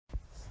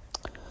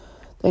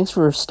Thanks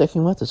for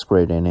sticking with us,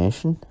 Great A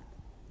Nation.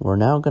 We're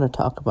now going to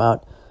talk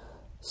about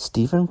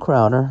Steven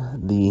Crowder,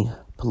 the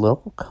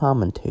political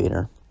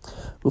commentator,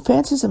 who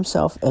fancies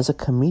himself as a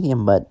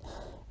comedian, but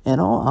in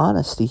all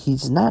honesty,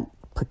 he's not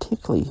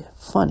particularly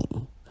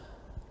funny.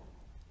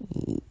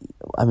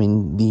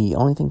 The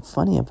only thing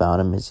funny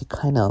about him is he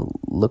kind of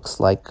looks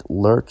like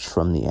Lurch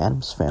from the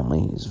Addams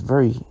Family. He's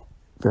very,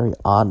 very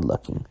odd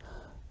looking.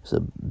 He's a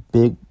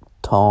big,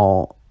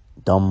 tall,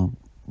 dumb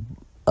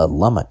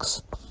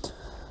lummox.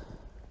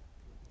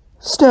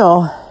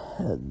 Still,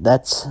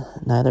 that's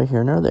neither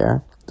here nor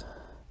there.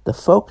 The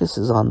focus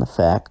is on the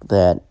fact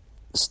that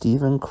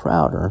Steven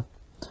Crowder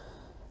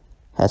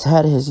has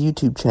had his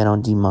YouTube channel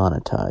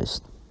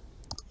demonetized.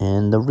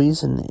 And the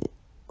reason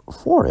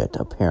for it,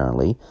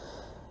 apparently,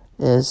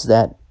 is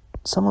that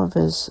some of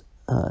his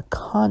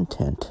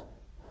content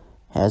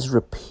has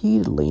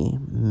repeatedly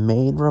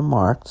made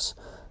remarks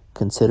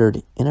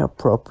considered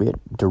inappropriate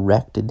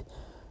directed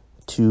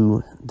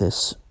to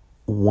this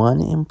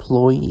one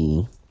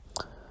employee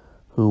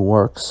who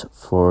works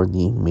for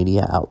the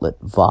media outlet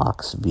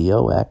Vox,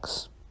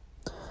 V-O-X.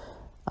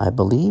 I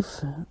believe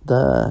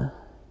the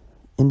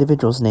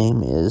individual's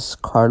name is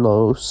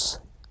Carlos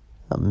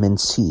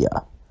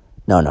Meza.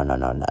 No,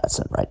 that's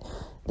not right.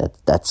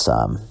 That's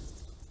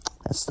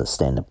the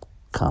stand-up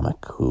comic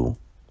who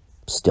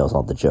steals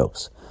all the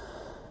jokes.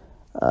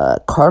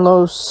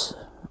 Carlos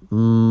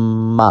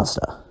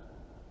Meza.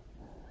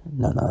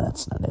 No,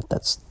 that's not it.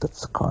 That's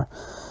the car.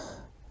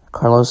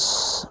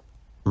 Carlos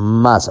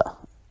Meza.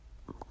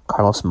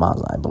 Carlos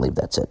Meza, I believe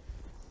that's it.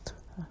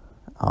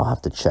 I'll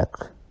have to check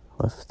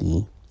with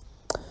the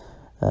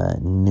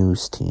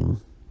news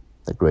team,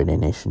 the Great A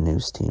Nation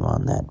news team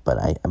on that, but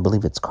I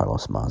believe it's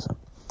Carlos Meza.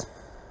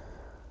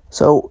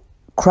 So,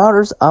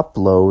 Crowder's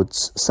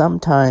uploads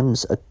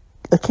sometimes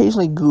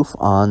occasionally goof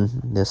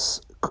on this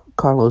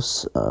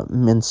Carlos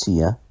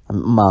Meza,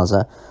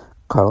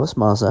 Carlos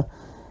Meza,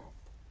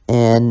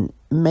 and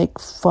make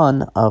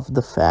fun of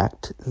the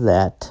fact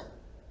that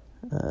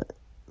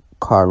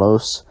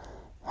Carlos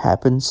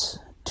happens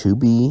to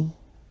be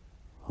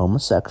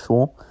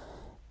homosexual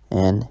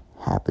and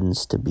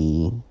happens to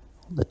be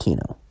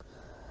Latino.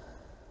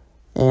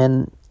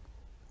 And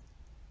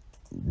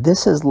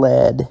this has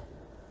led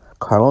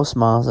Carlos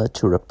Meza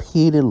to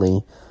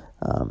repeatedly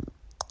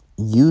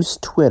use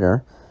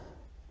Twitter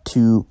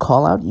to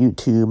call out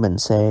YouTube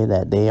and say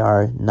that they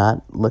are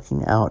not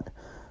looking out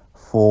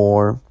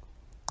for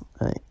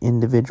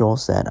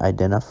individuals that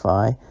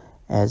identify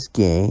as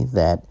gay,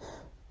 that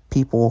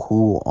people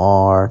who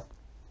are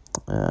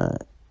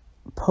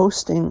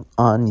posting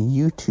on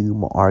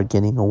YouTube are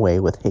getting away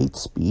with hate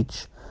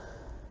speech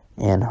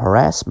and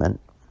harassment.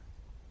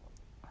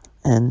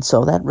 And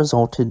so that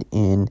resulted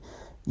in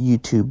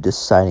YouTube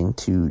deciding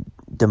to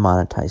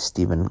demonetize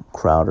Steven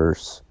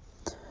Crowder's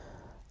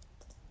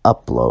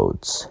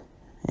uploads.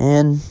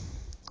 And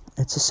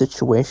it's a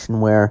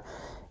situation where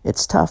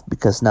it's tough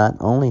because not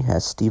only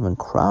has Steven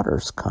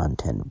Crowder's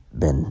content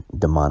been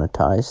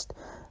demonetized,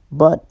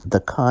 but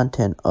the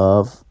content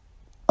of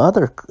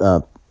other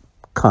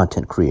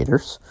content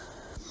creators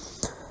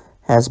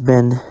has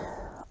been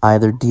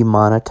either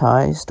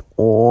demonetized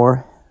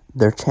or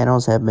their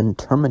channels have been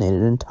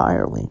terminated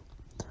entirely.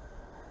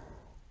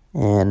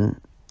 And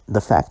the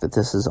fact that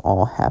this is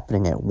all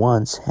happening at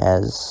once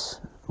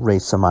has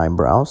raised some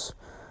eyebrows.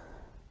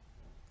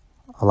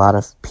 A lot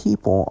of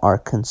people are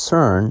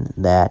concerned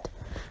that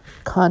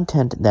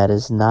content that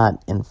is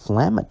not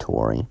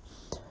inflammatory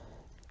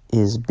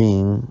is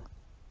being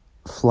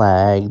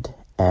flagged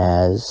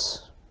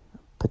as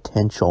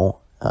potential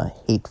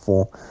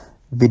hateful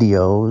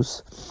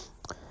videos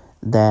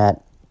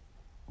that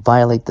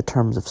violate the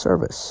terms of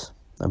service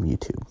of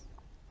YouTube.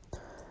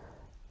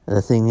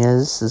 The thing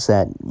is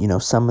that,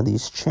 some of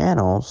these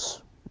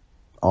channels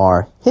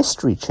are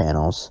history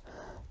channels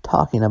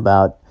talking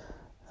about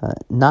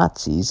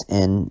Nazis,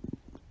 and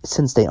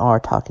since they are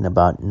talking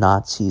about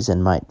Nazis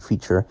and might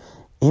feature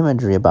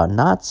imagery about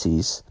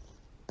Nazis,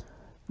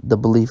 the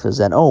belief is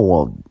that,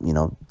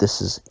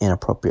 this is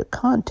inappropriate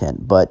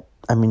content. But,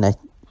 I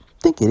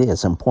think it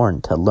is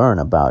important to learn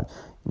about,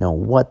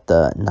 what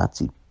the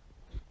Nazi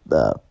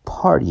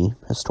party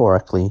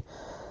historically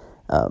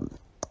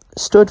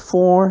stood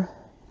for,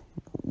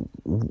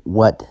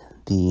 what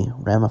the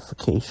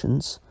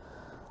ramifications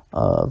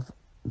of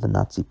the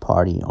Nazi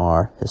party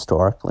are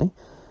historically.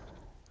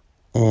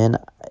 And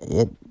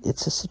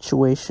it's a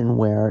situation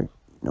where,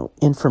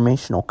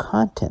 informational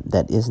content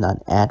that is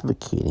not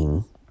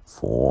advocating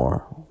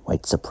for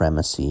white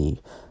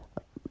supremacy,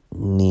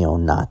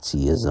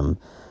 neo-Nazism,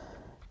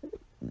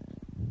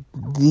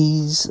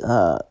 these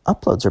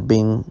uploads are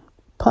being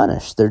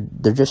punished.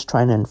 They're just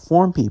trying to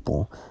inform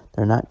people.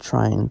 They're not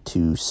trying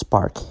to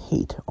spark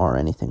hate or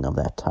anything of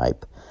that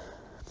type.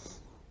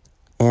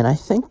 And I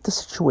think the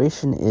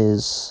situation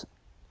is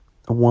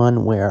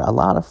one where a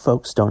lot of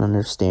folks don't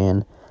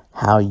understand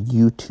how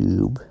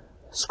YouTube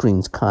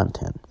screens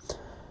content.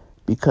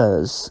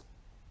 Because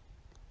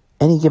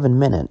any given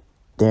minute,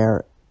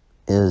 there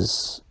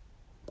is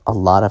a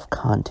lot of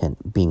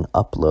content being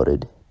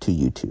uploaded to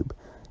YouTube.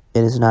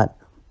 It is not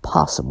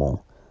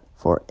possible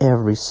for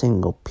every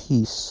single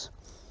piece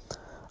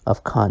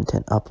of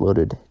content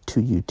uploaded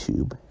to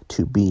YouTube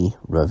to be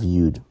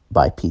reviewed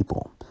by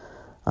people,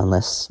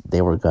 unless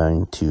they were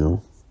going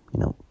to,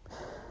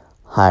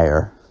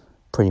 hire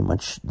pretty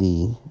much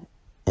the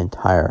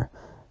entire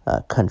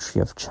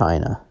country of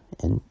China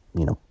and,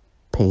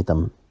 pay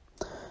them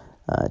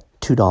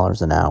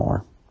 $2 an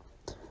hour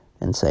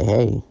and say,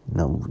 hey,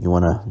 you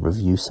want to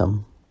review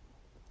some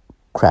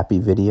crappy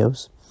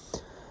videos?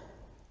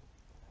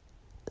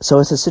 So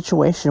it's a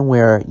situation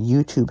where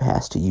YouTube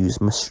has to use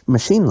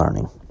machine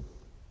learning,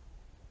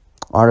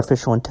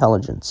 artificial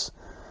intelligence,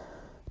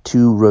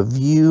 to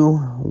review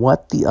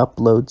what the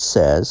upload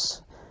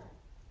says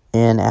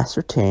and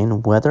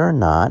ascertain whether or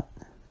not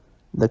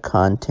the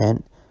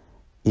content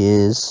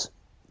is,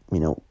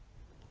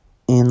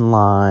 in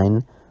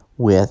line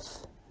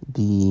with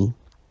the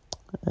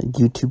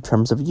YouTube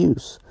terms of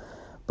use.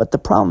 But the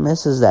problem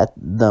is that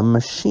the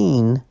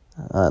machine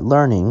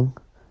learning,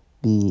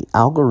 the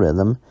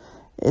algorithm,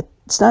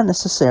 it's not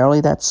necessarily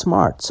that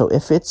smart. So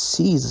if it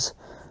sees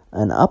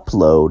an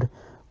upload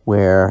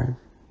where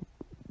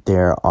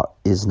there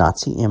is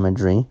Nazi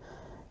imagery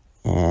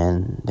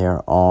and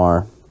there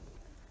are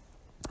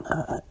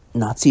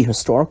Nazi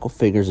historical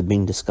figures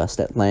being discussed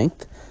at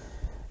length,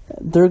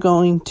 they're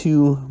going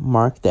to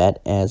mark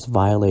that as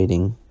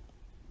violating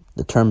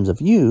the terms of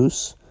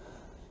use,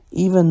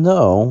 even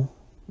though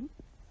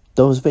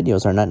those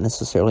videos are not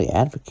necessarily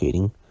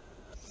advocating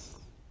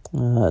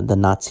the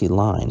Nazi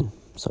line,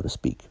 so to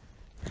speak.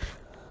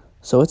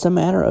 So it's a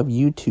matter of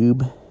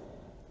YouTube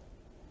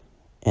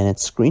and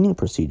its screening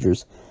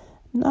procedures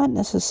not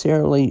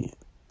necessarily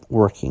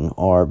working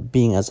or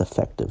being as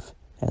effective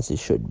as it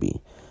should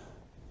be.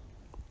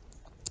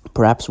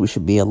 Perhaps we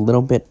should be a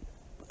little bit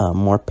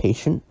more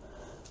patient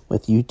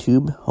with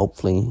YouTube.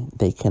 Hopefully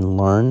they can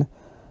learn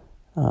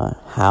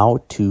how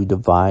to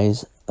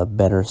devise a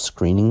better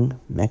screening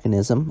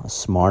mechanism, a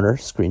smarter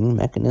screening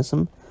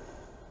mechanism.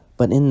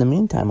 But in the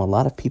meantime, a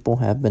lot of people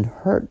have been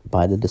hurt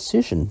by the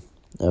decision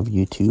of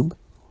YouTube.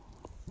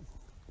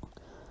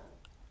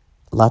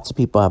 Lots of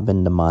people have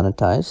been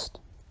demonetized.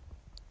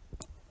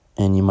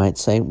 And you might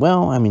say,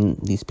 well,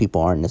 these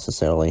people aren't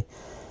necessarily,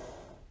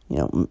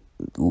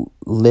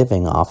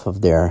 living off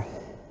of their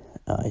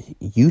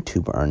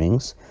YouTube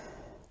earnings.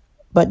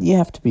 But you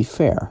have to be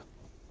fair.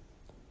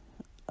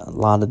 A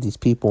lot of these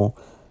people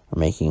are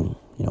making,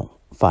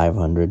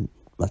 500,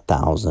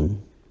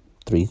 1,000,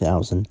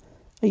 3,000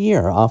 a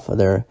year off of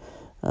their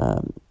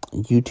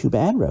YouTube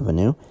ad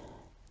revenue.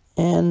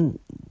 And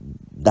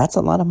that's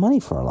a lot of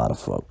money for a lot of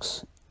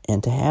folks.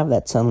 And to have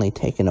that suddenly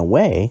taken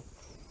away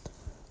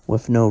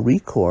with no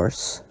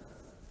recourse,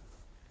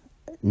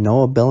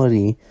 no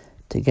ability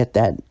to get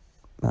that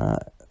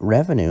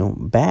revenue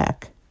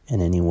back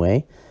in any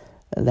way,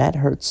 that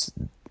hurts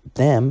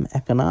them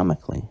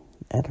economically.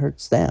 That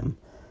hurts them.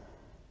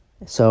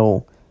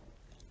 So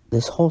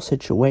this whole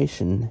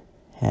situation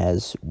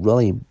has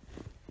really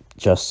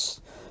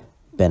just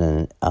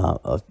been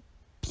a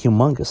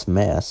humongous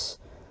mess.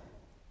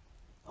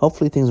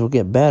 Hopefully things will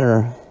get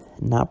better.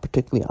 Not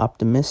particularly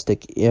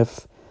optimistic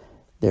if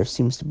there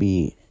seems to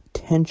be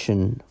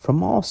tension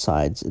from all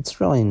sides.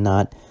 It's really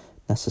not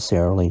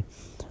necessarily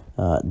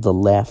the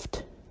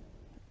left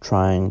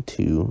trying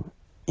to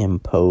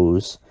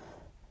impose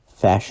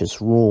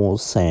fascist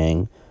rules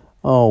saying,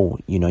 oh,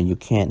 you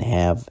can't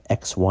have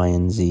X, Y,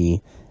 and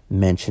Z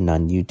mentioned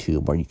on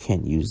YouTube, or you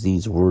can't use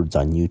these words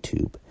on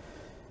YouTube.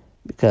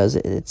 Because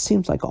it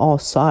seems like all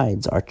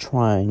sides are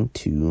trying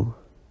to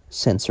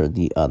censor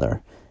the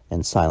other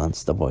and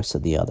silence the voice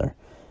of the other.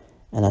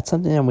 And that's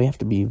something that we have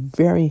to be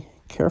very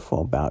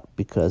careful about,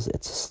 because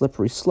it's a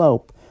slippery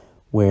slope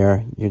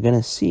where you're going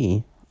to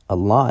see a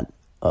lot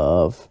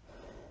of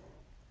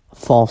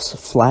false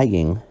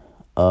flagging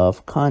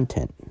of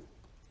content.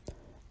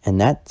 And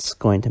that's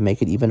going to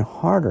make it even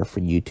harder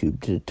for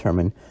YouTube to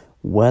determine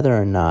whether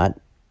or not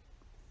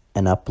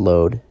an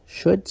upload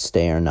should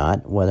stay or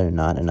not, whether or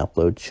not an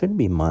upload should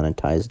be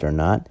monetized or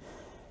not.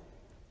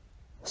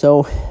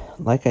 So,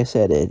 like I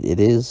said, it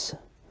is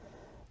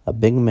a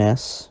big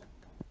mess.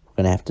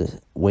 We're going to have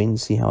to wait and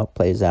see how it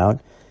plays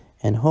out.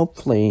 And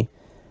hopefully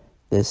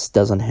this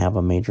doesn't have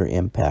a major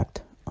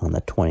impact on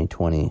the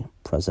 2020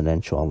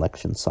 presidential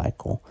election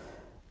cycle,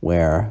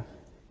 where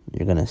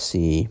you're going to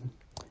see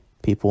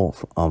people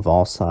of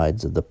all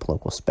sides of the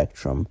political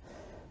spectrum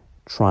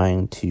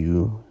trying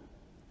to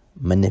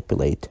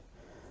manipulate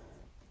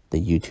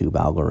the YouTube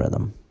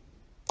algorithm.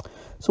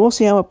 So we'll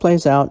see how it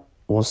plays out.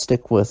 We'll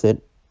stick with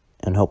it,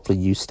 and hopefully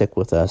you stick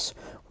with us.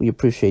 We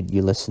appreciate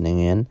you listening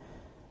in.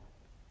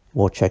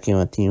 We'll check in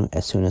with you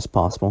as soon as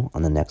possible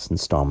on the next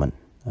installment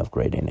of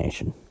Grade A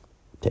Nation.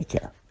 Take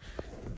care.